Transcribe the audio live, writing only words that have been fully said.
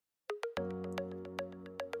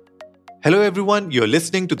Hello, everyone. You're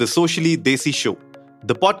listening to the Socially Desi Show,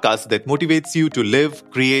 the podcast that motivates you to live,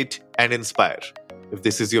 create, and inspire. If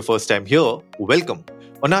this is your first time here, welcome.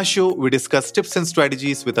 On our show, we discuss tips and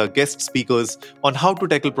strategies with our guest speakers on how to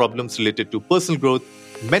tackle problems related to personal growth,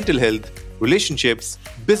 mental health, relationships,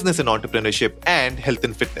 business and entrepreneurship, and health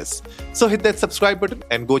and fitness. So hit that subscribe button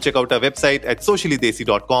and go check out our website at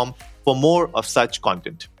sociallydesi.com for more of such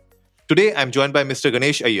content. Today, I'm joined by Mr.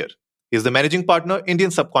 Ganesh Iyer. He is the managing partner,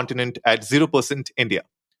 Indian subcontinent at 0% India.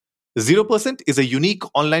 0% is a unique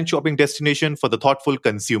online shopping destination for the thoughtful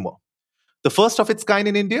consumer. The first of its kind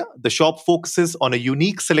in India, the shop focuses on a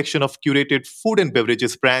unique selection of curated food and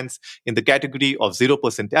beverages brands in the category of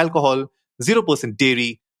 0% alcohol, 0%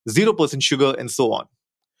 dairy, 0% sugar, and so on.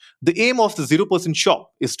 The aim of the 0%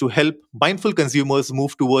 shop is to help mindful consumers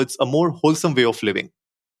move towards a more wholesome way of living.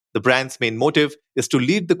 The brand's main motive is to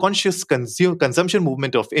lead the conscious consumption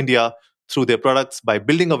movement of India through their products by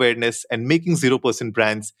building awareness and making 0%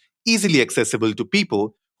 brands easily accessible to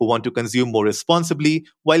people who want to consume more responsibly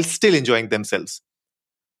while still enjoying themselves.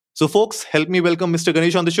 So, folks, help me welcome Mr.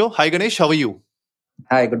 Ganesh on the show. Hi, Ganesh. How are you?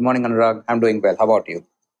 Hi, good morning, Anurag. I'm doing well. How about you?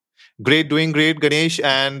 Great, doing great, Ganesh.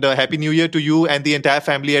 And Happy New Year to you and the entire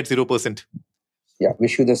family at 0%. Yeah,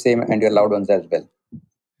 wish you the same and your loved ones as well.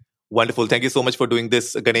 Wonderful. Thank you so much for doing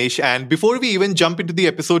this, Ganesh. And before we even jump into the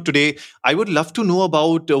episode today, I would love to know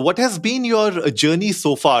about what has been your journey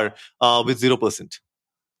so far with 0%.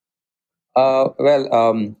 Before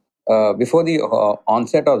the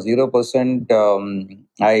onset of 0%,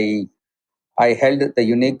 I held the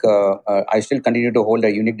unique. I still continue to hold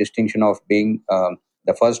a unique distinction of being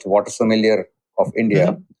the first water sommelier of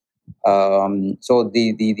India. Mm-hmm. So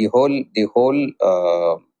the whole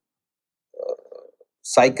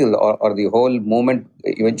cycle or the whole movement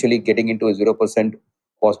eventually getting into a 0%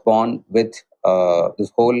 was born with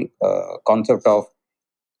this whole concept of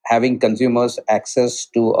having consumers access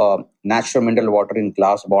to natural mineral water in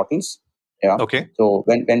glass bottles. Yeah. Okay. So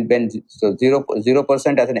when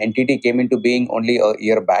 0% as an entity came into being only a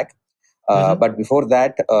year back, Mm-hmm. but before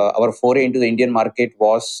that, our foray into the Indian market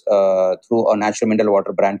was through a natural mineral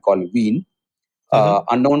water brand called Veen. Mm-hmm.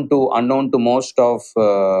 Unknown to most of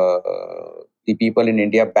the people in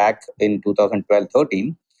India back in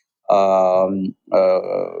 2012-13.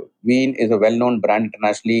 Veen is a well-known brand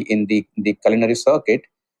internationally in the culinary circuit,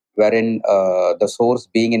 wherein the source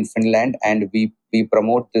being in Finland, and we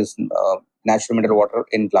promote this natural mineral water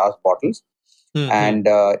in glass bottles. Mm-hmm. And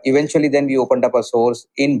eventually, then we opened up a source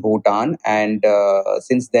in Bhutan, and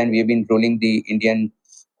since then we've been ruling the Indian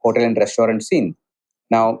hotel and restaurant scene.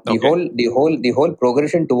 Now, Okay. the whole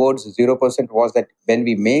progression towards 0% was that when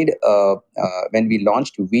we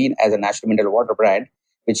launched Veen as a national mineral water brand,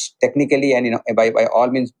 which technically and by all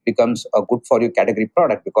means becomes a good for you category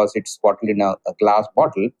product because it's bottled in a glass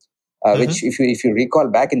bottle. Which, Mm-hmm. if you recall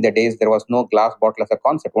back in the days, there was no glass bottle as a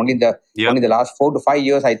concept. Yep. Only the last 4 to 5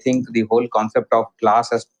 years, I think the whole concept of glass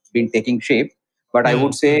has been taking shape. But Mm-hmm.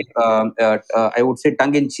 I would say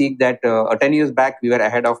tongue in cheek that 10 years back we were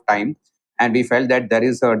ahead of time, and we felt that there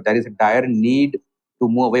is a dire need to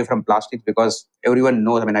move away from plastics because everyone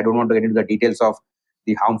knows. I mean, I don't want to get into the details of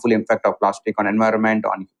the harmful impact of plastic on environment,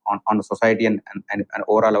 on society, and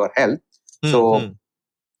overall our health. So Mm-hmm.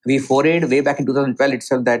 we forayed way back in 2012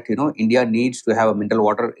 itself that India needs to have a mineral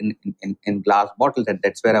water in glass bottles, and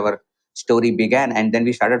that's where our story began. And then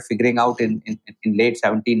we started figuring out in late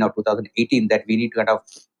 17 or 2018 that we need to kind of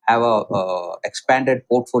have a expanded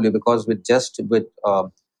portfolio, because with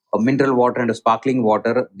a mineral water and a sparkling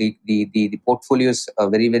water, the portfolio is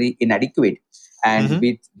very very inadequate. And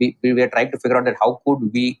Mm-hmm. we were trying to figure out that how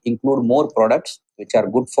could we include more products which are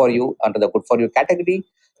good for you under the good for you category,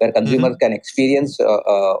 where consumers Mm-hmm. can experience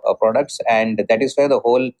products, and that is where the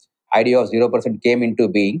whole idea of 0% came into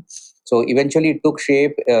being. So eventually, it took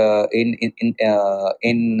shape in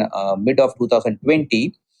mid of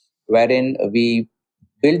 2020, wherein we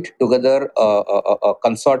built together a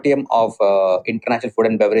consortium of international food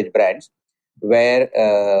and beverage brands, where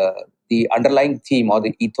the underlying theme or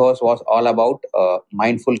the ethos was all about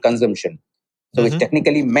mindful consumption. So, which Mm-hmm.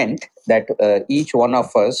 technically meant that each one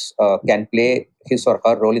of us can play his or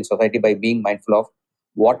her role in society by being mindful of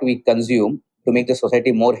what we consume to make the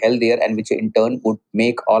society more healthier, and which in turn would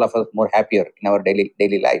make all of us more happier in our daily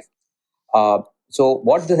life. So,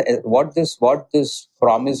 what this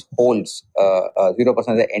promise holds, 0% as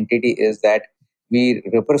an entity, is that we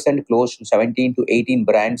represent close to 17 to 18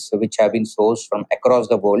 brands which have been sourced from across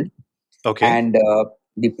the world, Okay. and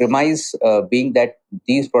the premise being that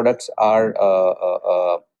these products are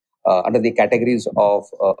under the categories of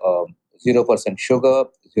 0% sugar,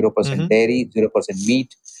 0% Mm-hmm. dairy, 0%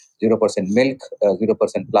 meat, 0% milk,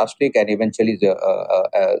 0% plastic, and eventually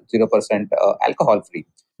 0% alcohol free.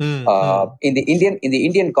 In the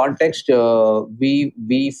Indian context, we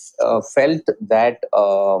felt that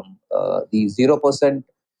the 0%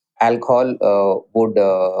 alcohol would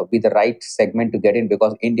be the right segment to get in,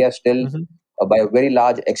 because India still, Hmm. by a very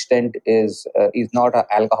large extent, is not an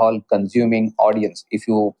alcohol consuming audience. If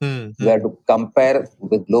you were Hmm. to compare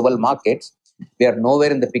with global markets, we are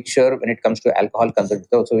nowhere in the picture when it comes to alcohol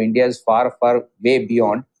consumption. So India is far, far way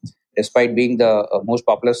beyond. Despite being the most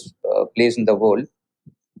populous place in the world,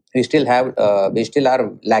 we still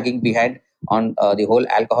are lagging behind on the whole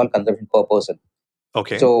alcohol consumption per person.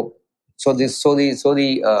 Okay. So so the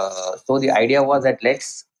idea was that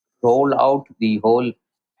let's roll out the whole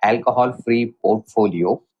alcohol free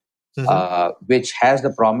portfolio, Hmm. which has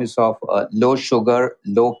the promise of low sugar,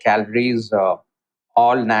 low calories,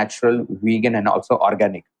 all natural, vegan, and also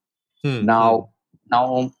organic. Hmm. Now,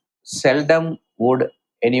 now, seldom would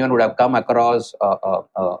anyone would have come across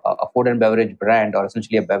a food and beverage brand, or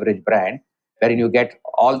essentially a beverage brand, wherein you get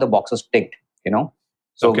all the boxes ticked. You know,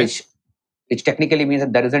 so Okay. which technically means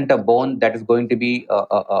that there isn't a bone that is going to be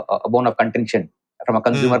a bone of contention from a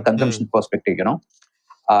consumer Hmm. consumption perspective.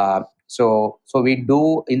 So we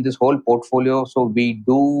do in this whole portfolio. So we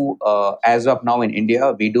do, as of now in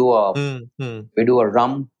India, Hmm. we do a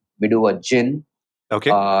rum, we do a gin,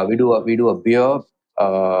 Okay. we do a beer,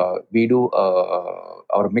 we do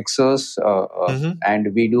our mixers, Hmm.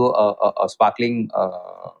 and we do a sparkling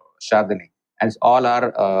Chardonnay, and all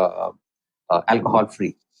are alcohol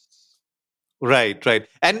free. Right, right.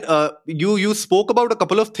 And you spoke about a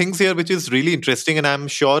couple of things here, which is really interesting, and I'm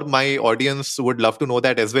sure my audience would love to know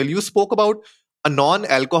that as well. You spoke about a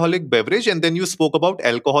non-alcoholic beverage, and then you spoke about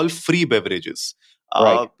alcohol-free beverages.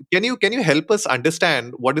 Right. Can you help us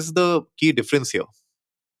understand what is the key difference here?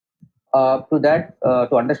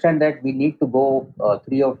 To understand that, we need to go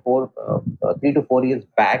 3 to 4 years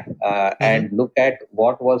back, Mm-hmm. and look at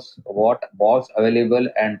what was available,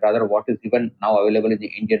 and rather what is even now available in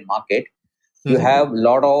the Indian market. You Mm-hmm. have a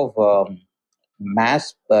lot of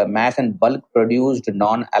mass and bulk produced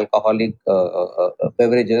non-alcoholic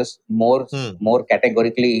beverages, Hmm. more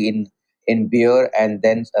categorically in beer, and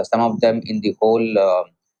then some of them in the whole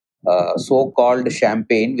so-called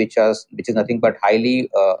champagne, which is nothing but highly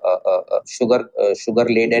sugar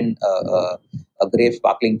laden grape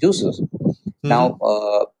sparkling juices. Now,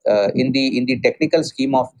 Mm-hmm. in the technical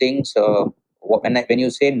scheme of things, when you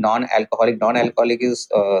say non-alcoholic is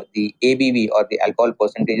the ABV, or the alcohol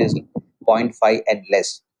percentage, is zero point 0.5 and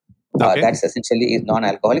less. Okay. That's essentially is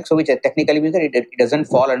non-alcoholic. So which technically means that it doesn't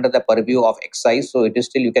fall under the purview of excise. So it is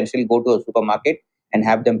still, you can still go to a supermarket and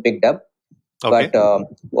have them picked up. But Okay.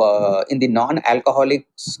 in the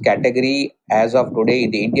non-alcoholics category, as of today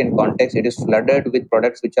in the Indian context, it is flooded with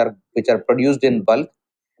products which are produced in bulk.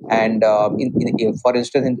 And for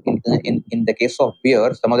instance, in the case of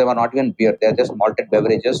beer, some of them are not even beer; they are just malted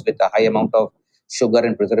beverages with a high amount of sugar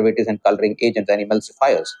and preservatives and coloring agents and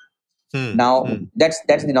emulsifiers. Hmm. Now, Hmm. that's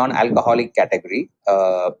the non-alcoholic category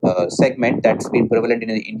segment that's been prevalent in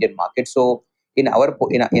the Indian market. So in our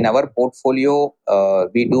portfolio,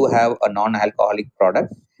 we do have a non-alcoholic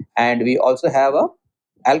product, and we also have a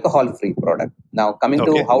alcohol-free product. Now, coming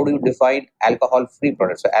to Okay. how do you define alcohol-free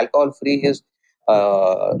product? So alcohol-free is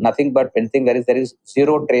nothing but anything there is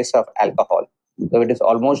zero trace of alcohol. So it is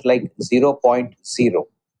almost like zero point 0.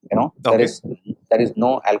 Okay. There is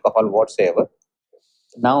no alcohol whatsoever.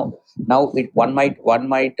 Now one might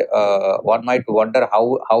wonder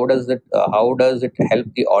how does it help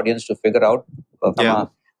the audience to figure out, from Yeah. a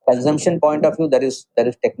consumption point of view, there is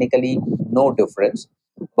technically no difference.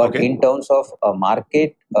 But Okay. in terms of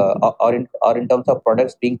market, or in terms of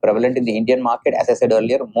products being prevalent in the Indian market, as I said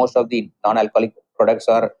earlier, most of the non-alcoholic products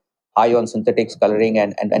are high on synthetics, coloring,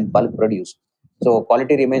 and bulk produced. So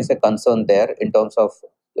quality remains a concern there in terms of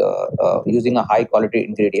using a high quality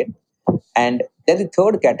ingredient. And then the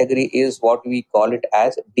third category is what we call it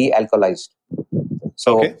as de-alkalized.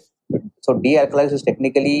 So, Okay. so de-alkalized is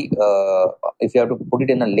technically, if you have to put it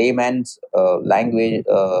in a layman's language,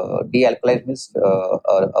 de-alkalized means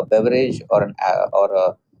a beverage, or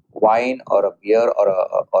a wine, or a beer, or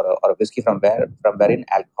a whiskey from wherein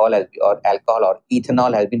alcohol or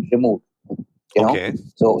ethanol has been removed. you know Okay.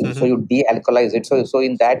 so Mm-hmm. you de-alkalize it. So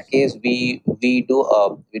in that case, we do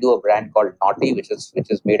a brand called Naughty, which is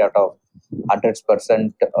made out of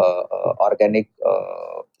 100% organic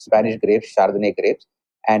Spanish grapes, Chardonnay grapes,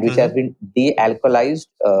 and which has Mm-hmm. been de-alkalized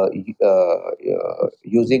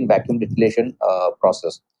using vacuum distillation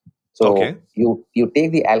process. So Okay. you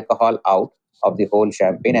take the alcohol out of the whole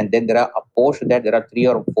champagne, and then there are, post that, there are three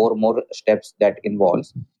or four more steps that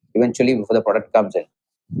involves. eventually before the product comes in.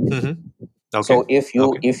 Hmm. So Okay.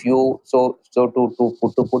 Okay. if you so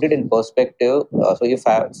to put it in perspective,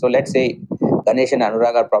 so let's say Ganesh and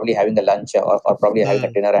Anurag are probably having a lunch, or probably having a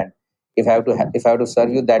Hmm. dinner, and if I have to serve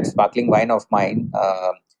you that sparkling wine of mine,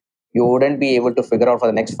 you wouldn't be able to figure out for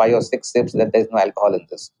the next 5 or 6 sips that there's no alcohol in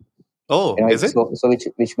this. Oh, is it? So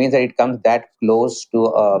which means that it comes that close to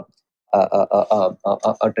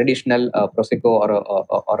a traditional prosecco,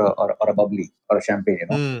 or a bubbly, or a champagne.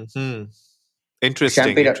 Hmm. Hmm. Interesting.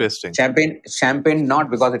 Champagne, Interesting. champagne, not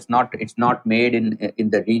because it's not made in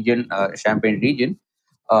the region, Champagne region.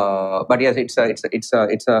 But yes, it's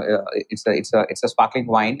a sparkling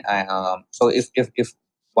wine. So if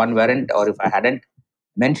one weren't, or if I hadn't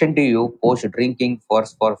mentioned to you post drinking for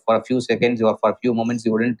a few seconds or for a few moments,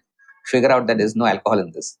 you wouldn't figure out that there's no alcohol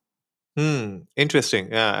in this. Hmm. Interesting.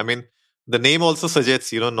 Yeah. I mean, the name also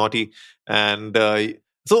suggests, naughty. And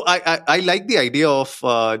so I like the idea of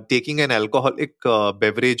taking an alcoholic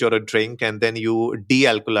beverage or a drink and then you de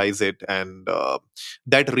alcoholize it. And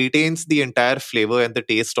that retains the entire flavor and the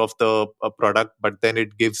taste of the product, but then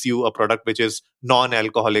it gives you a product which is non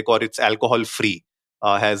alcoholic or it's alcohol free.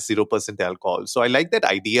 Has 0% alcohol. So I like that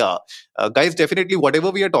idea. Guys, definitely whatever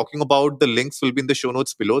we are talking about, the links will be in the show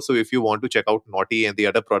notes below. So if you want to check out Naughty and the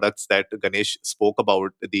other products that Ganesh spoke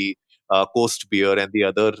about, the Coast beer and the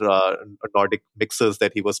other Nordic mixers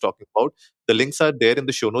that he was talking about, the links are there in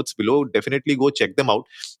the show notes below. Definitely go check them out.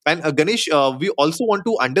 And Ganesh, we also want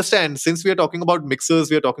to understand, since we are talking about mixers,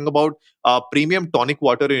 we are talking about premium tonic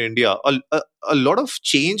water in India. A lot of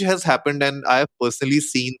change has happened, and I have personally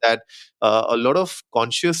seen that a lot of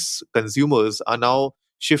conscious consumers are now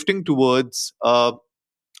shifting towards a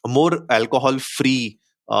more alcohol free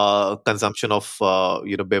consumption of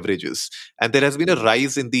beverages, and there has been a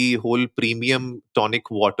rise in the whole premium tonic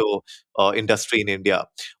water industry in India.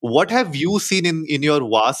 What have you seen in your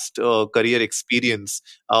vast career experience?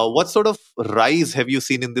 What sort of rise have you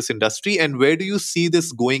seen in this industry, and where do you see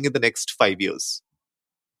this going in the next 5 years?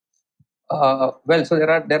 Well, so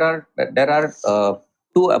there are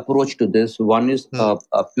two approach to this. One is Hmm.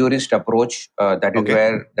 a purist approach.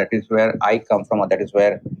 Okay. That is where I come from, or that is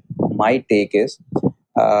where my take is.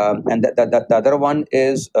 And the other one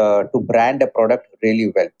is to brand a product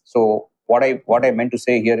really well. So what I meant to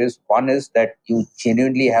say here is, one is that you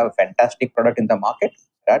genuinely have a fantastic product in the market.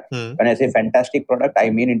 Right? Hmm. When I say fantastic product,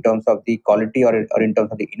 I mean in terms of the quality, or in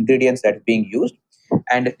terms of the ingredients that's being used.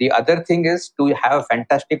 And the other thing is to have a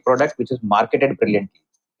fantastic product which is marketed brilliantly.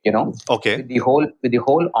 You know, Okay. with the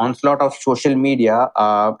whole onslaught of social media,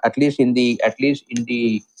 at least in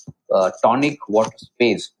the tonic water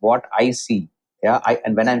space, what I see, yeah,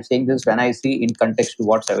 and when I'm saying this, when I see in context to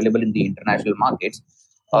what's available in the international markets,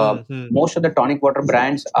 uh, Hmm. Hmm. most of the tonic water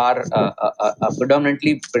brands are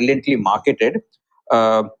predominantly brilliantly marketed.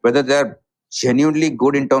 Whether they're genuinely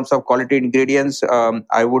good in terms of quality ingredients,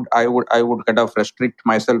 I would kind of restrict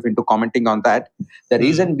myself into commenting on that. The Hmm.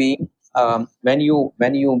 reason being, when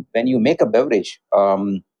you make a beverage,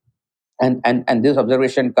 and this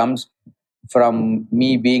observation comes from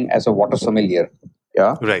me being as a water sommelier.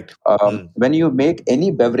 Yeah. Right. Hmm. When you make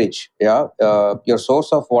any beverage, yeah, your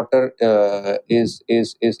source of water is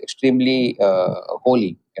extremely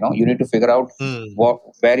holy. You need to figure out Hmm.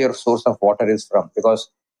 where your source of water is from, because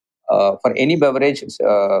for any beverage,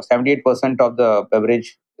 78% of the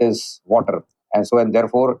beverage is water. And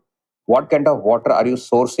therefore, what kind of water are you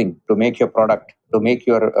sourcing to make your product, to make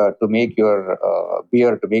your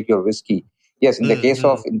beer, to make your whiskey? Yes, in the Hmm. case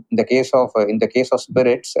of Hmm.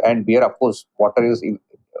 spirits and beer, of course, water is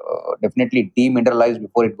definitely demineralized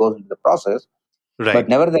before it goes into the process. But Right.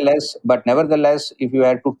 nevertheless, if you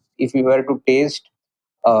were to taste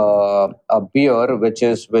a beer which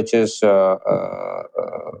is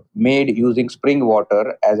made using spring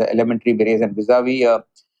water as an elementary base, and vis-a-vis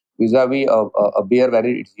a beer where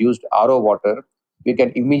it's used RO water, we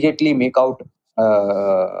can immediately make out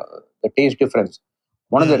the taste difference.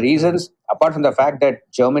 One of the Hmm. Hmm. reasons, apart from the fact that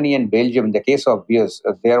Germany and Belgium, in the case of beers,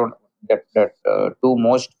 they are that two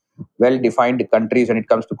most well-defined countries when it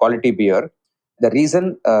comes to quality beer.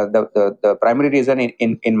 The primary reason,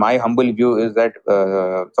 in my humble view, is that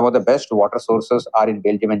some of the best water sources are in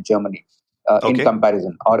Belgium and Germany, in Okay.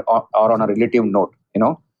 comparison, or on a relative note.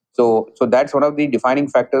 So that's one of the defining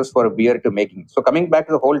factors for beer to making. So coming back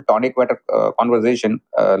to the whole tonic water conversation,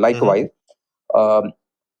 Hmm. likewise, um,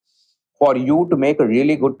 for you to make a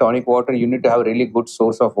really good tonic water, you need to have a really good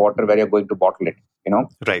source of water where you're going to bottle it. You know,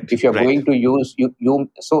 Right. if you're Right. going to use you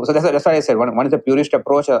so that's why I said one is a purist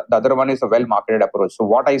approach, the other one is a well marketed approach. So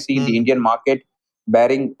what I see in the Hmm. Indian market,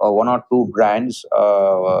 bearing one or two brands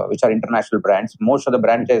which are international brands, most of the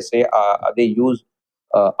brands I say they use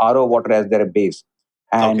RO water as their base,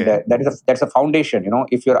 and Okay. that's a foundation.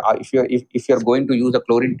 If you're going to use a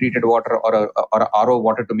chlorine treated water or a RO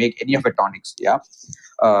water to make any of the tonics, yeah,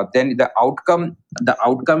 then the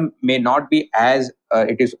outcome may not be as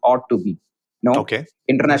it is ought to be. Okay. Hmm.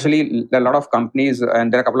 Internationally, a lot of companies,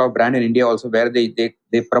 and there are a couple of brands in India also, where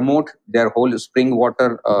they promote their whole spring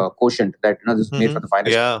water quotient, that this is made from Hmm. the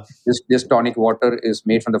finest. Yeah. This tonic water is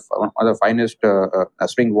made from the finest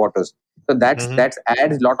spring waters. So Hmm. that's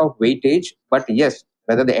adds a lot of weightage. But yes,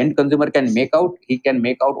 whether the end consumer can make out, he can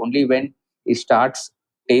make out only when he starts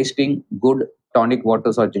tasting good tonic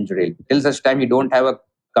waters or ginger ale. Till such time you don't have a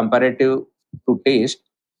comparative to taste,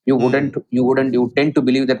 you tend to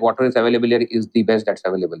believe that water is available here is the best that's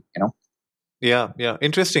available. Yeah, yeah,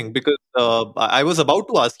 interesting. Because I was about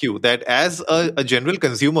to ask you that as a general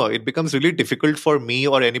consumer, it becomes really difficult for me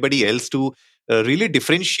or anybody else to really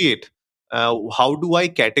differentiate. How do I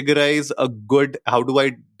categorize a good? How do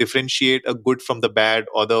I differentiate a good from the bad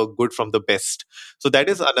or the good from the best? So that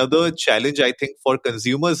is another challenge, I think, for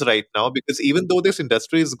consumers right now. Because even though this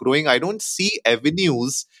industry is growing, I don't see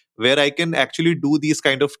avenues where I can actually do these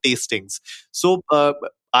kind of tastings. So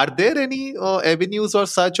are there any avenues or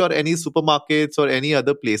such, or any supermarkets or any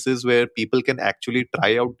other places where people can actually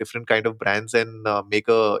try out different kind of brands and make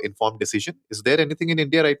a informed decision? Is there anything in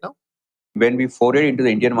India right now? When we forayed into the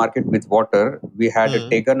Indian market with water, Hmm. we had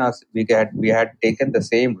taken the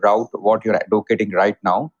same route what you're advocating right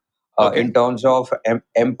now, Okay. in terms of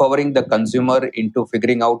empowering the consumer into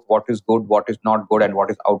figuring out what is good, what is not good, and what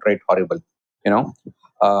is outright horrible. You know,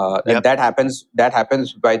 and Yep. that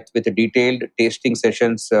happens with the detailed tasting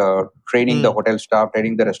sessions, training the Hmm. hotel staff,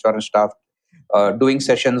 training the restaurant staff, doing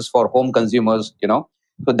sessions for home consumers.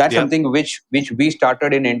 So that's Yep. something which we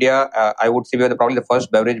started in India. I would say we are probably the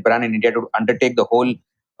first beverage brand in India to undertake the whole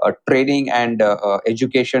training and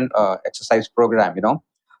education exercise program.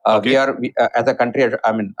 Okay. As a country.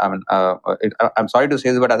 I'm sorry to say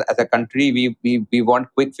this, but as a country, we want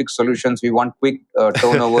quick fix solutions. We want quick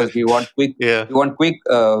turnovers. We want quick Yeah. we want quick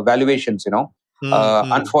valuations. Hmm.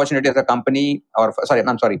 Hmm. Unfortunately, as a company, or sorry,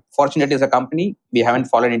 I'm sorry. Fortunately, as a company, we haven't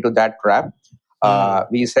fallen into that trap. Hmm.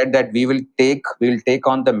 We said that we will take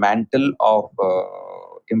on the mantle of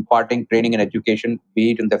imparting training and education,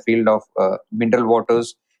 be it in the field of mineral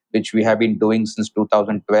waters, which we have been doing since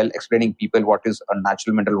 2012, explaining people what is a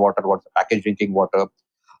natural mineral water, what's a packaged drinking water,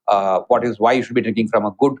 what is why you should be drinking from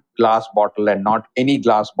a good glass bottle and not any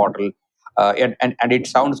glass bottle. And it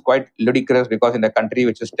sounds quite ludicrous, because in a country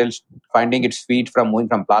which is still finding its feet from moving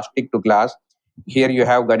from plastic to glass, here you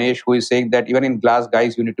have Ganesh, who is saying that even in glass,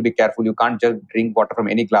 guys, you need to be careful. You can't just drink water from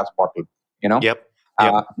any glass bottle. You know. Yep.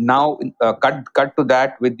 Yep. Now, cut to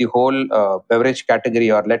that with the whole beverage category,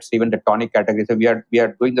 or let's say even the tonic category. So we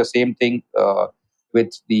are doing the same thing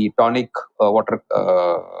with the tonic water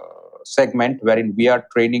segment, wherein we are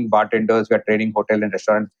training bartenders, we are training hotel and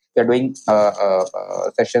restaurant. We are doing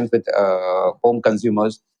sessions with home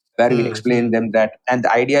consumers, where we Hmm. explain Hmm. them that. And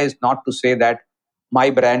the idea is not to say that my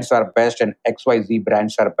brands are best and XYZ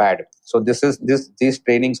brands are bad. So these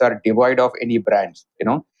trainings are devoid of any brands.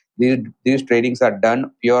 These trainings are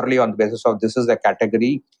done purely on the basis of this is a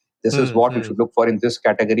category, this is Hmm. what you Hmm. should look for in this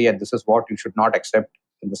category, and this is what you should not accept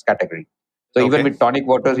in this category. So even Okay. with tonic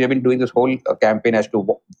waters, we have been doing this whole campaign as to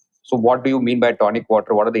so what do you mean by tonic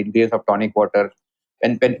water? What are the ingredients of tonic water?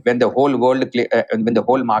 When the whole when the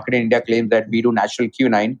whole market in India claims that we do natural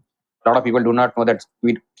quinine, a lot of people do not know that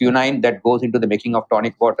quinine that goes into the making of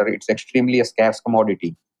tonic water, it's extremely a scarce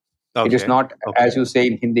commodity. It is Okay. not, Okay. as you say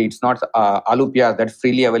in Hindi, it's not aloo piyaz that's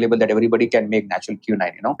freely available that everybody can make natural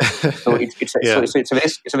quinine. So Yeah. it's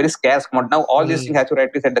a very scarce commodity. Now all these things, Hmm. as you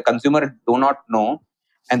rightly said, the consumer do not know,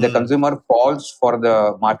 and the Hmm. consumer falls for the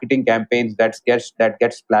marketing campaigns that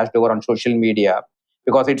gets splashed over on social media,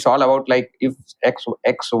 because it's all about, like, if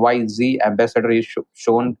XYZ ambassador is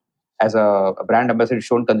shown as a brand ambassador is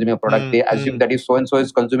shown consuming a product, Hmm. they assume Hmm. that if so and so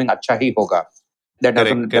is consuming acha hi hoga. That Correct.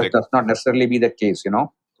 doesn't that Correct. does not necessarily be the case.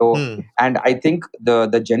 So, Hmm. and I think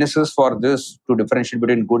the genesis for this, to differentiate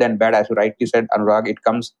between good and bad, as you rightly said, Anurag, it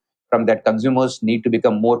comes from that consumers need to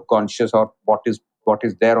become more conscious of what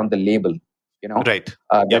is there on the label. you know Right.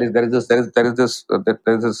 there Yep. is there is this there is there is this there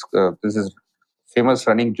is this famous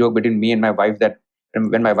running joke between me and my wife, that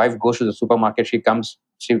when my wife goes to the supermarket, she comes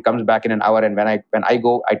back in an hour, and when I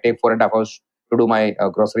go, I take 4.5 hours to do my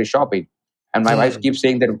grocery shopping. And my wife Hmm. keeps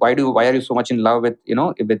saying that, why are you so much in love with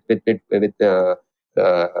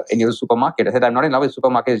any other supermarket? I said, I'm not in love with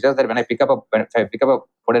supermarket. It's just that when I pick up a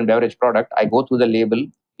food and beverage product, I go through the label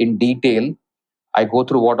in detail. I go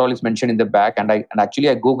through what all is mentioned in the back, and actually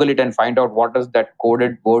I Google it and find out what does that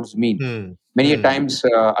coded words mean. Hmm. Many a Hmm. times,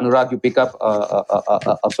 Anurag, you pick up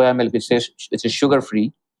a soya milk which says it's sugar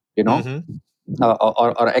free, you know, Hmm.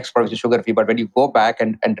 or X product which is sugar free. But when you go back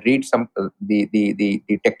and read some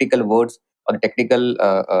the technical words or the technical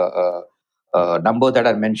numbers that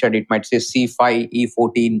are mentioned, it might say C5,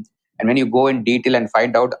 E14, and when you go in detail and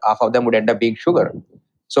find out, half of them would end up being sugar.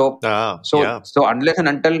 So Ah, so yeah. so unless and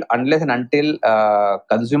until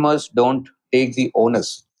consumers don't take the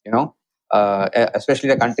onus, especially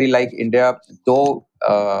a country like India, though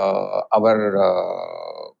our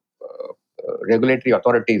regulatory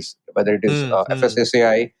authorities, whether it is Hmm. Hmm.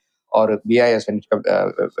 FSSAI or BIS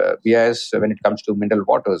when it comes to mineral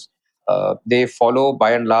waters, they follow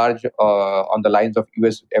by and large on the lines of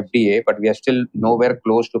US FDA, but we are still nowhere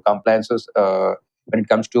close to compliances when it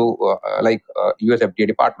comes to US FDA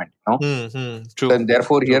department. Hmm. Hmm. True. And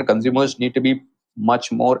therefore, here True. consumers need to be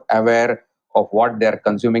much more aware of what they're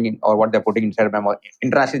consuming or what they're putting inside them.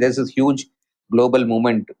 Internationally, there's this huge global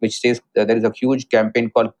movement which says that there is a huge campaign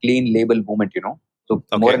called Clean Label Movement. So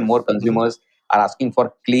more Okay. and more Hmm. consumers are asking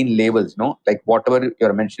for clean labels. Like whatever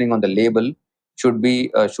you're mentioning on the label should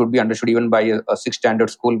be understood even by a sixth standard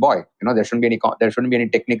school boy. There shouldn't be any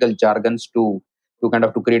technical jargons to kind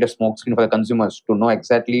of to create a smoke screen for the consumers to know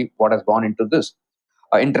exactly what has gone into this.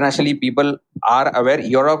 Internationally, people are aware.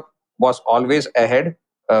 Europe was always ahead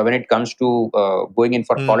when it comes to going in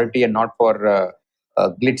for Hmm. quality and not for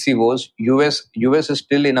glitzy woes. US is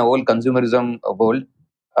still in a whole consumerism world.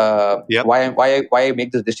 Yep. Why I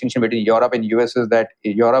make this distinction between Europe and US is that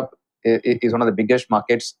Europe is one of the biggest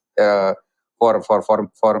markets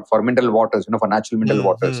for mineral waters, for natural mineral Hmm.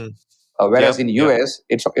 waters. Hmm. Whereas Yep. in Yep.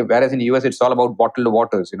 US it's all about bottled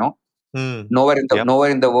waters. Hmm. Nowhere Yep.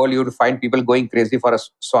 nowhere in the world you would find people going crazy for a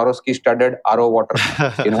Swarovski studded RO water.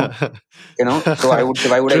 You know, So I would say,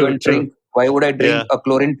 why would I go True. and True. drink? Why would I drink Yeah. a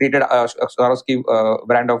chlorine treated Swarovski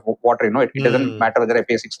brand of water? It doesn't Hmm. matter whether I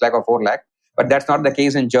pay 6 lakh or 4 lakh. But that's not the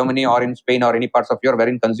case in Germany or in Spain or any parts of Europe,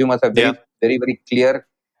 wherein consumers are very, Yep. very, very clear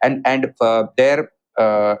and there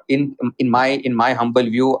in my humble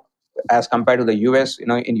view, as compared to the US,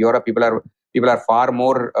 in Europe, people are far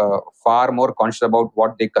more conscious about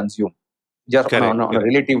what they consume, just on a, on Correct. a, on a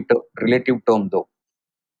Correct. relative term, though.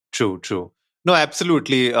 True, true. No,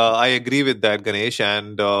 absolutely. I agree with that, Ganesh.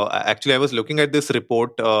 And actually, I was looking at this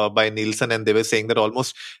report by Nielsen, and they were saying that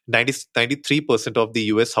almost 93% of the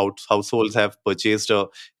US households have purchased a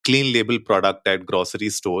clean label product at grocery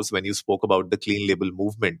stores when you spoke about the clean label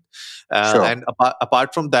movement. Sure. And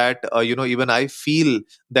apart from that, even I feel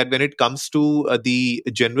that when it comes to the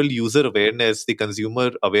general user awareness, the consumer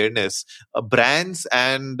awareness, brands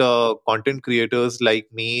and content creators like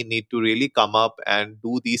me need to really come up and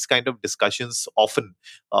do these kind of discussions often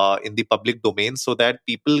in the public domain so that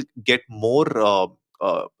people get more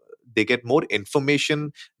they get more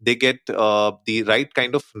information, they get the right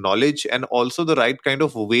kind of knowledge and also the right kind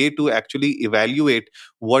of way to actually evaluate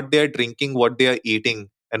what they're drinking, what they are eating,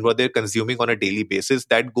 and what they're consuming on a daily basis.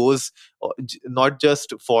 That goes not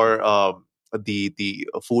just for the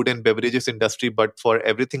food and beverages industry, but for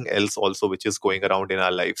everything else also which is going around in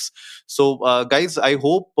our lives. So guys, I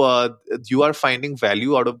hope you are finding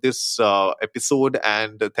value out of this episode,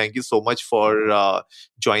 and thank you so much for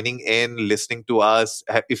joining in, listening to us.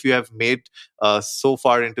 If you have made so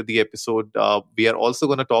far into the episode, we are also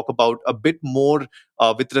going to talk about a bit more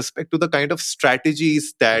with respect to the kind of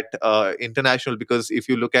strategies that international, because if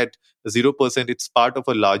you look at 0%, it's part of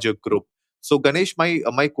a larger group. So Ganesh,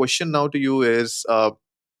 my question now to you is,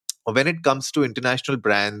 when it comes to international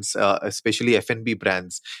brands, especially F&B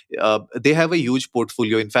brands, they have a huge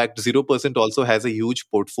portfolio. In fact, 0% also has a huge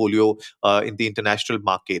portfolio in the international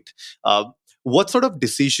market. Uh, what sort of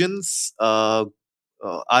decisions are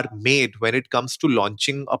made when it comes to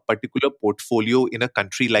launching a particular portfolio in a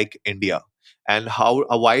country like India? And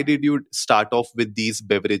why did you start off with these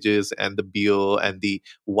beverages and the beer and the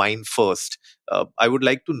wine first? I would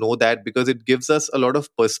like to know that because it gives us a lot of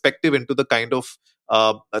perspective into the kind of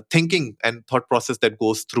thinking and thought process that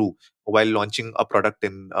goes through while launching a product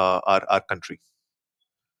in our country.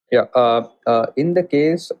 Yeah. In the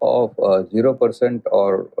case of 0%,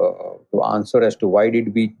 or to answer as to why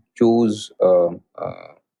did we choose to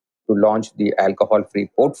launch the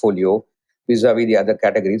alcohol-free portfolio vis-a-vis the other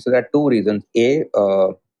categories? So there are two reasons.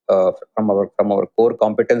 From our core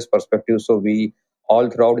competence perspective, so we all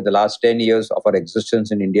throughout the last 10 years of our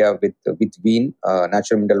existence in India with Wien,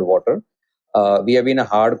 natural mineral water, we have been a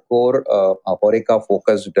hardcore Horeca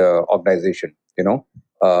focused organization.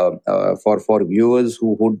 For viewers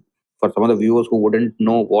who would for some of the viewers who wouldn't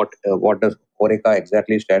know what does Horeca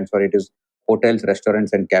exactly stands for, it is hotels,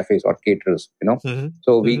 restaurants, and cafes or caterers.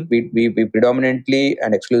 So we predominantly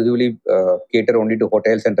and exclusively cater only to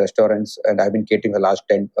hotels and restaurants, and I've been catering the last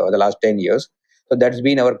 10 years. So that's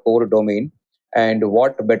been our core domain. And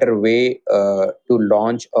what better way to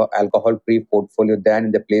launch a alcohol-free portfolio than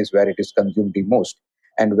in the place where it is consumed the most,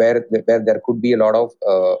 and where there could be a lot of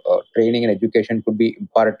training and education could be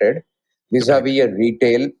imparted, Right. vis-a-vis a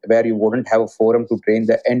retail where you wouldn't have a forum to train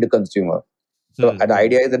the end consumer. So the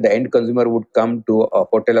idea is that the end consumer would come to a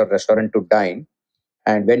hotel or restaurant to dine,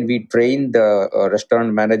 and when we train the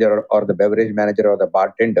restaurant manager or the beverage manager or the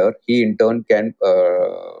bartender, he in turn can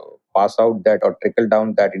pass out that or trickle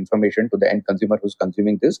down that information to the end consumer who's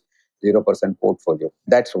consuming this 0% portfolio.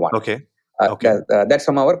 That's one. Okay. Okay. That's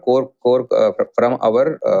from our core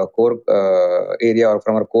area or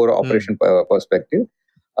from our core operation perspective.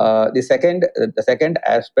 The second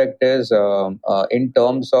aspect is in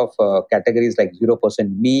terms of categories like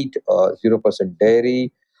 0% meat, 0%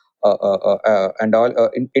 dairy, and all.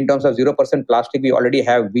 In terms of 0% plastic, we already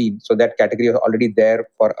have Bean, so that category is already there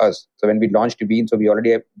for us. So when we launched Bean, so we were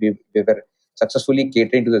successfully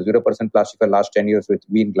catering to the 0% plastic for the last 10 years with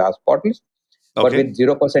Bean glass bottles. But Okay. with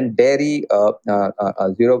 0% dairy,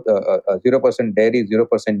 0% dairy,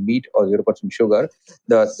 0% meat, or 0% sugar,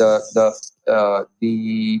 the the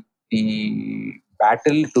the the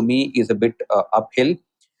battle to me is a bit uphill,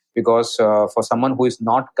 because for someone who is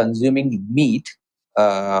not consuming meat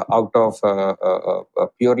out of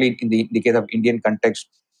purely in the case of Indian context,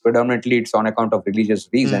 predominantly it's on account of religious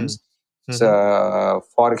Mm. reasons. So, Mm-hmm.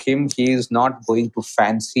 for him, he is not going to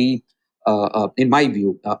fancy, in my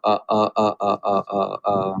view, a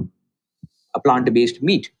plant-based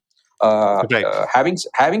meat. Right. Having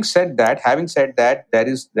said that, there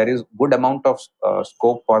is good amount of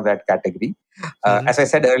scope for that category. Mm-hmm. As I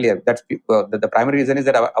said earlier, the primary reason is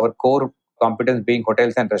that our core competence being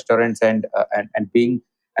hotels and restaurants, and being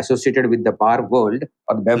associated with the bar world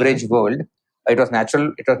or the Mm-hmm. beverage world, it was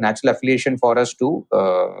natural. It was natural affiliation for us to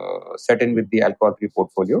set in with the alcohol-free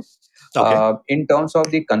portfolio. Okay. In terms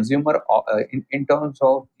of the consumer, in terms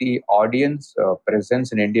of the audience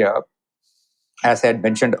presence in India, as I had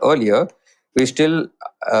mentioned earlier, we still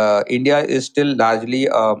India is still largely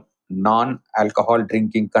a non-alcohol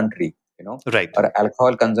drinking country. Right. Our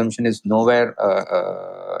alcohol consumption is nowhere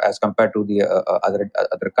as compared to the other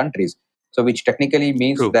countries. So, which technically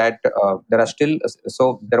means True. that there are still.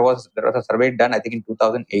 So there was a survey done, I think, in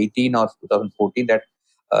 2018 or 2014, that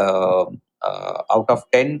uh, out of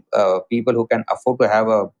 10 people who can afford to have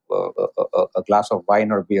a glass of wine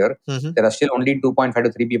or beer, Mm-hmm. there are still only 2.5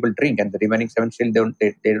 to 3 people drink, and the remaining 7 still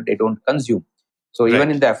they don't consume. So Right.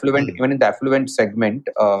 even in the affluent segment,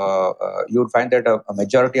 you would find that a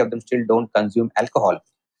majority of them still don't consume alcohol.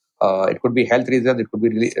 It could be health reasons, it could be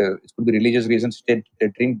religious reasons. They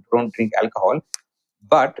don't drink alcohol,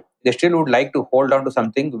 but they still would like to hold on to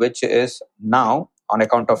something which is now on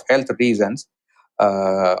account of health reasons,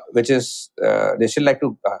 which is they still like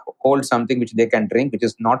to hold something which they can drink, which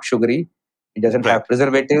is not sugary, it doesn't Right. have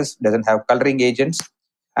preservatives, doesn't have coloring agents,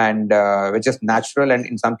 and which is natural, and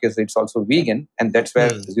in some cases it's also vegan, and that's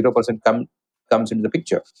where Hmm. 0% comes into the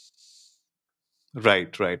picture.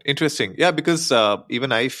 Right, right. Interesting. Yeah, because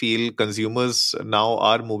even I feel consumers now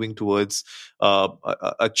are moving towards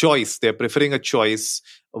a choice. They're preferring a choice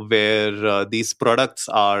where these products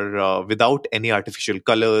are without any artificial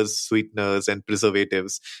colors, sweeteners, and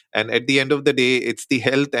preservatives. And at the end of the day, it's the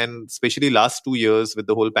health, and especially last 2 years with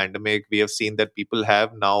the whole pandemic, we have seen that people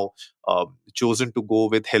have now chosen to go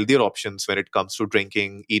with healthier options when it comes to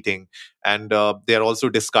drinking, eating, and they are also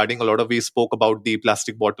discarding a lot of. We spoke about the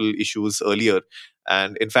plastic bottle issues earlier,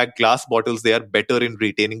 and in fact glass bottles, they are better in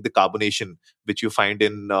retaining the carbonation which you find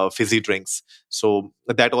in fizzy drinks. So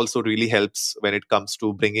that also really helps when it comes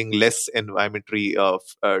to bringing less environmentally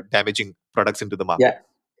damaging products into the market. Yeah,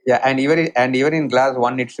 yeah, and even in glass,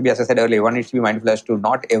 one needs to be, as I said earlier, one needs to be mindful as to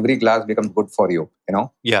not every glass becomes good for you. Yeah,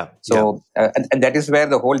 yeah. So, and that is where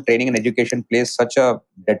the whole training and education plays such a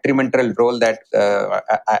detrimental role, that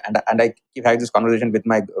and I keep having this conversation with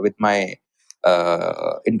my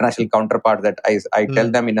international counterpart, that I tell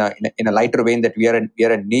Mm. them in a lighter vein that we are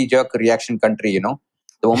a knee jerk reaction country.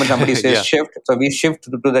 The moment somebody says Yeah, shift, so we shift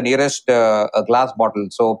to the nearest glass bottle.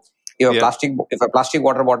 So yeah. if a plastic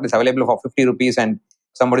water bottle is available for 50 rupees, and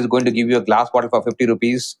somebody is going to give you a glass bottle for 50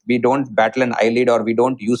 rupees, we don't battle an eyelid, or we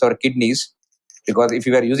don't use our kidneys, because if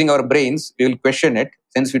we are using our brains, we will question it.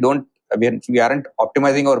 Since we aren't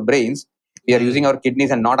optimizing our brains, we are using Mm. our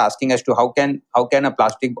kidneys and not asking as to how can a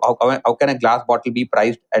glass bottle be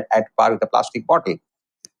priced at par with a plastic bottle.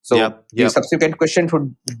 So Yep, the yep. subsequent question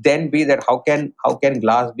should then be that how can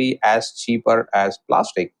glass be as cheaper as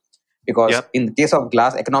plastic? because Yep. in the case of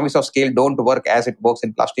glass, economics of scale don't work as it works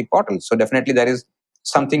in plastic bottles. So definitely there is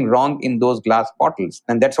something wrong in those glass bottles,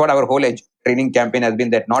 and that's what our whole training campaign has been,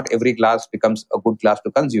 that not every glass becomes a good glass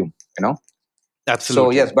to consume. So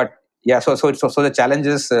yes, Absolutely. but yeah, so the challenge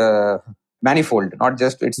is manifold. Not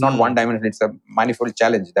just, it's not one Hmm. dimension; it's a manifold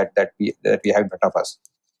challenge that we have in front of us.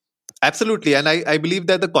 Absolutely. And I believe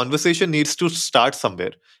that the conversation needs to start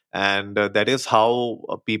somewhere. And that is how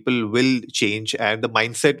people will change, and the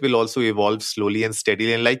mindset will also evolve slowly and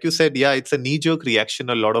steadily. And like you said, yeah, it's a knee jerk reaction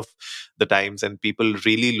a lot of the times, and people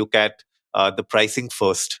really look at the pricing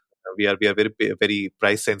first. We are very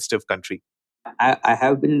price sensitive country. I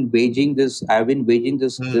have been waging this. I've been waging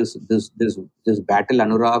Hmm. this battle,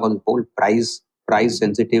 Anurag, on the whole price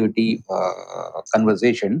sensitivity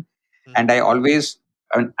conversation, Hmm. and I always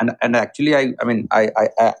and actually I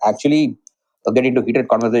actually get into heated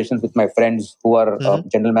conversations with my friends who are Hmm.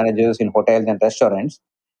 general managers in hotels and restaurants,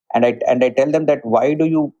 and I tell them that why do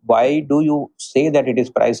you say that it is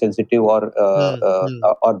price sensitive, Hmm.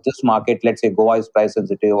 Hmm. or this market, let's say Goa, is price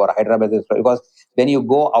sensitive, or Hyderabad is, because when you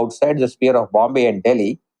go outside the sphere of Bombay and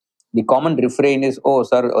Delhi, the common refrain is, oh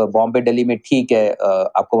sir, Bombay Delhi में ठीक है,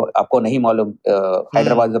 आपको नहीं मालूम, Hmm.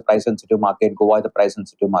 Hyderabad is a price sensitive market, Goa is a price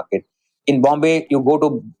sensitive market. In Bombay, you go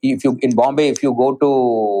to in Bombay, if you go to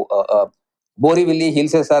Borivali, he'll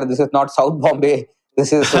say, sir, this is not South Bombay,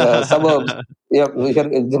 this is suburbs. Yeah,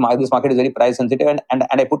 this market is very price sensitive, and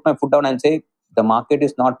I put my foot down and say the market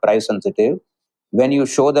is not price sensitive. When you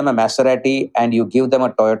show them a Maserati and you give them a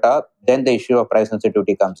Toyota, then the issue of price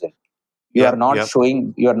sensitivity comes in. Yep. Yep.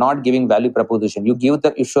 You are not giving value proposition. You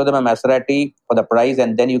show them a Maserati for the price,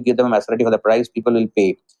 and then you give them a Maserati for the price, people will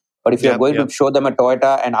pay. But if you are Yep. going to Yep. show them a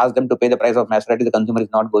Toyota and ask them to pay the price of Maserati, the consumer is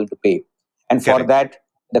not going to pay. And for Correct. that,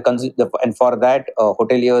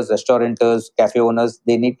 hoteliers, restaurateurs, cafe owners,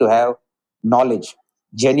 they need to have knowledge,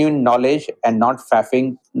 genuine knowledge, and not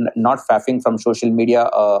faffing from social media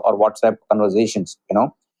or WhatsApp conversations.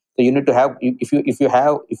 So you need to have, if you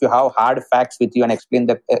have hard facts with you and explain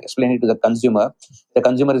it to the consumer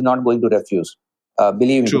is not going to refuse.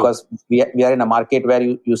 Believe me, True. because we are in a market where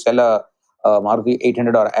you sell a Maruti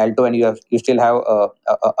 800 or Alto, and you still have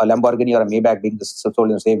a Lamborghini or a Maybach being sold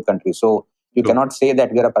in the same country. So you True. cannot say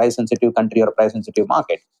that we are a price sensitive country or a price sensitive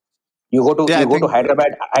market. You go to Yeah, I you go to think.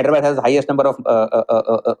 Hyderabad. Hyderabad has the highest number of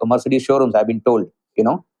Mercedes showrooms, I've been told. You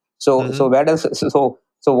know, so Mhm. where does so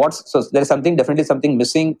there is definitely something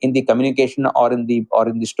missing in the communication, or in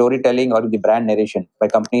the storytelling, or in the brand narration by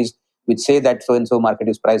companies which say that so and so market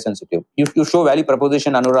is price sensitive. You show value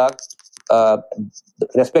proposition, Anurag. Uh,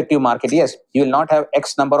 Respective market, yes, you will not have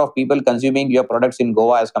X number of people consuming your products in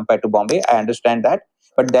Goa as compared to Bombay. I understand that,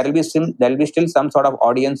 but there will be still some sort of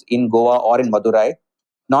audience in Goa or in Madurai,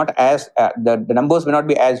 not as the numbers may not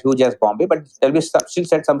be as huge as Bombay, but there'll be still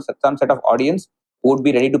some set of audience who would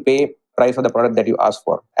be ready to pay price for the product that you ask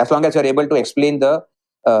for, as long as you're able to explain the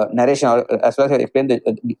narration, or as well as you're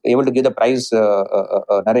able to give the price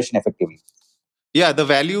narration effectively. Yeah, the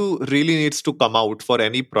value really needs to come out for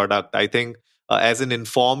any product. I think as an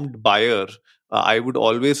informed buyer, I would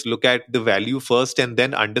always look at the value first and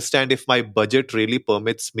then understand if my budget really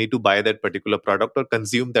permits me to buy that particular product or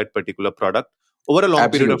consume that particular product over a long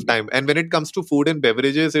period of Absolutely. time. And when it comes to food and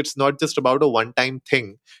beverages, it's not just about a one time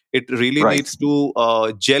thing. It really Right. needs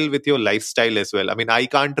to gel with your lifestyle as well. I mean, I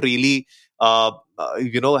can't really,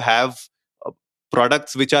 have uh,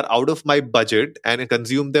 products which are out of my budget and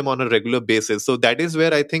consume them on a regular basis. So that is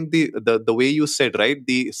where I think the way you said, right,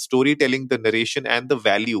 the storytelling, the narration, and the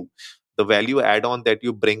value add on that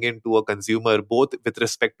you bring into a consumer, both with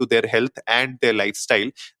respect to their health and their lifestyle,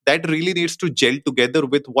 that really needs to gel together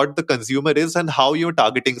with what the consumer is and how you're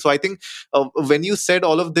targeting. So I think when you said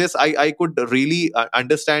all of this, I could really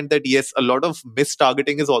understand that yes, a lot of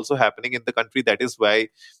mistargeting is also happening in the country. That is why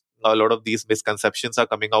a lot of these misconceptions are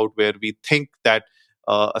coming out, where we think that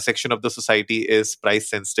a section of the society is price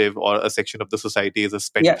sensitive or a section of the society is a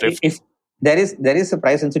Yeah, spendthrift. if there is a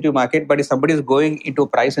price sensitive market, but if somebody is going into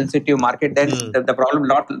price sensitive market, then Hmm. the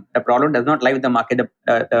problem does not lie with the market.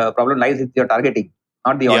 The problem lies with your targeting,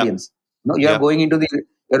 not the Yeah. audience. No, Yeah. you're going into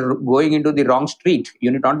the wrong street.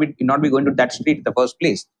 You need not be going to that street in the first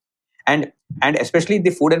place. And especially the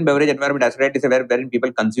food and beverage environment, as right, is wherein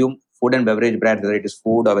people consume food and beverage brands, whether it is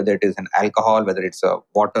food, or whether it is an alcohol, whether it's a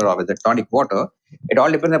water, or whether tonic water. It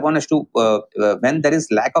all depends upon us to when there is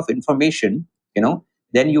lack of information, you know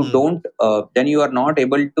then Hmm. then you are not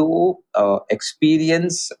able to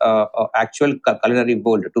experience actual culinary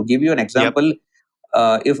world. To give you an Yep. example,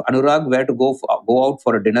 if Anurag were to go out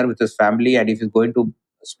for a dinner with his family, and if he's going to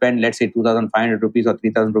spend, let's say, 2,500 rupees or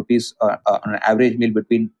 3,000 rupees on an average meal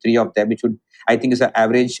between three of them, which would, I think, is an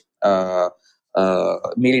average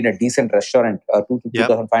meal in a decent restaurant,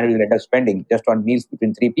 2,500 you'll end up spending just on meals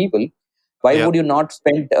between three people. Why would you not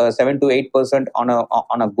spend 7 to 8%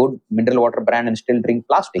 on a good mineral water brand and still drink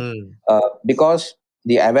plastic? Because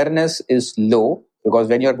the awareness is low. Because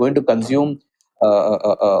when you are going to consume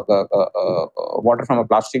water from a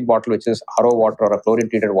plastic bottle, which is RO water or a chlorine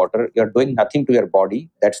treated water, you are doing nothing to your body.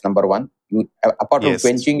 That's number one. You, apart from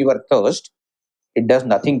quenching your thirst, it does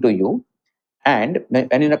nothing to you. And when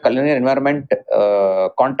in a culinary environment,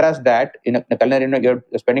 contrast that in a culinary environment,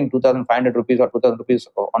 you're spending 2,500 rupees or 2,000 rupees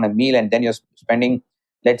on a meal, and then you're spending,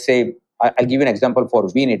 let's say, I'll give you an example for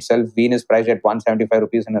Veen itself. Veen is priced at 175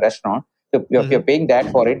 rupees in a restaurant. So if you're paying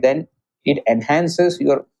that for it, then it enhances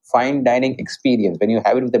your fine dining experience. When you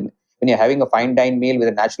have it when you're having a fine dine meal with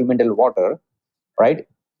a natural mineral water, right?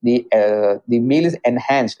 The meal is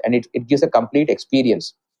enhanced and it gives a complete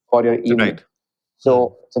experience for your evening. Right.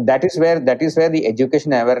 So that is where the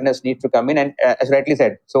education awareness needs to come in. And as rightly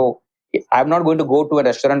said, so I'm not going to go to a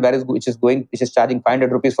restaurant which is charging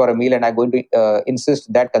 500 rupees for a meal, and I'm going to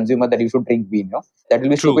insist that consumer that you should drink Veen. That will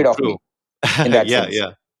be stupid of me. In that sense.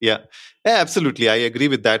 Yeah, absolutely. I agree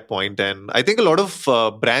with that point. And I think a lot of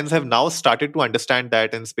brands have now started to understand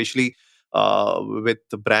that, and especially with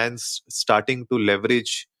the brands starting to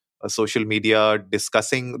leverage social media,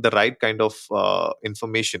 discussing the right kind of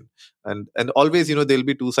information, and always, there'll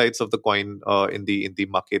be two sides of the coin in the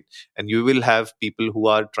market, and you will have people who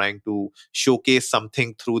are trying to showcase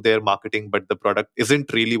something through their marketing, but the product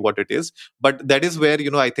isn't really what it is. But that is where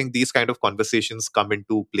I think these kind of conversations come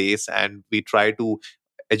into place, and we try to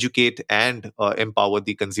educate and empower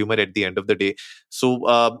the consumer at the end of the day.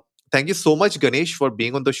 So thank you so much, Ganesh, for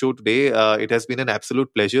being on the show today. It has been an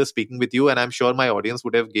absolute pleasure speaking with you, and I'm sure my audience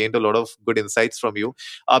would have gained a lot of good insights from you.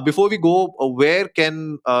 Before we go, where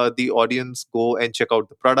can the audience go and check out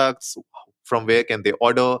the products? From where can they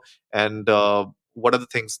order? And what are the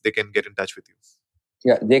things they can get in touch with you?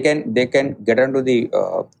 Yeah, they can get onto the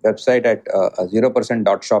website at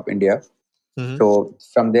 0%.shop India. So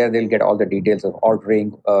from there, they'll get all the details of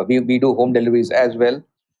ordering. We do home deliveries as well.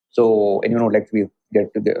 So, like we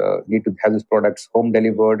get to need to have these products home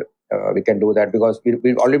delivered, we can do that because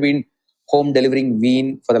we've already been home delivering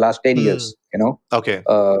Veen for the last 10 years. Okay.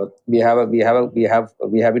 We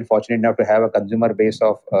have been fortunate enough to have a consumer base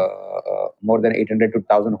of more than 800 to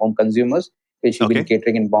 1,000 home consumers, which we've been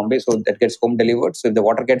catering in Bombay. So that gets home delivered. So if the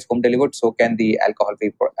water gets home delivered, so can the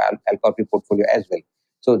alcohol-free portfolio as well.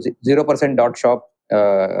 So 0%.shop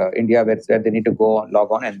India, where they need to go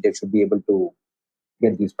log on, and they should be able to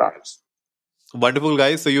get these products. Wonderful,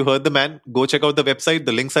 guys. So you heard the man. Go check out the website.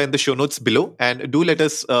 The links are in the show notes below. And do let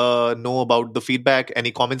us know about the feedback,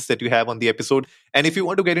 any comments that you have on the episode. And if you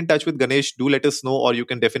want to get in touch with Ganesh, do let us know, or you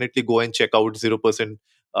can definitely go and check out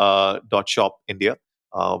 0%.shop India.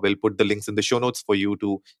 We'll put the links in the show notes for you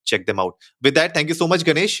to check them out. With that, thank you so much,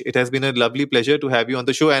 Ganesh. It has been a lovely pleasure to have you on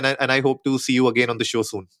the show, and I hope to see you again on the show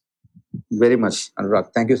soon. Very much,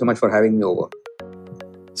 Anurag. Thank you so much for having me over.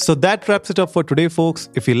 So that wraps it up for today, folks.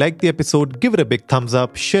 If you liked the episode, give it a big thumbs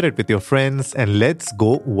up, share it with your friends, and let's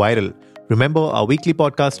go viral. Remember, our weekly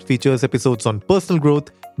podcast features episodes on personal growth,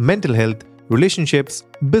 mental health, relationships,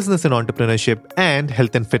 business and entrepreneurship, and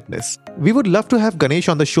health and fitness. We would love to have Ganesh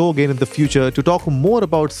on the show again in the future to talk more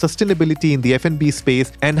about sustainability in the F&B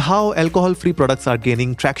space and how alcohol-free products are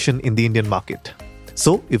gaining traction in the Indian market.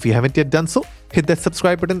 So, if you haven't yet done so, hit that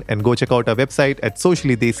subscribe button and go check out our website at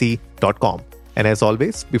sociallydesi.com. And as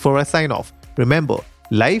always, before I sign off, remember,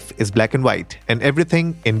 life is black and white and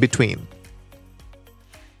everything in between.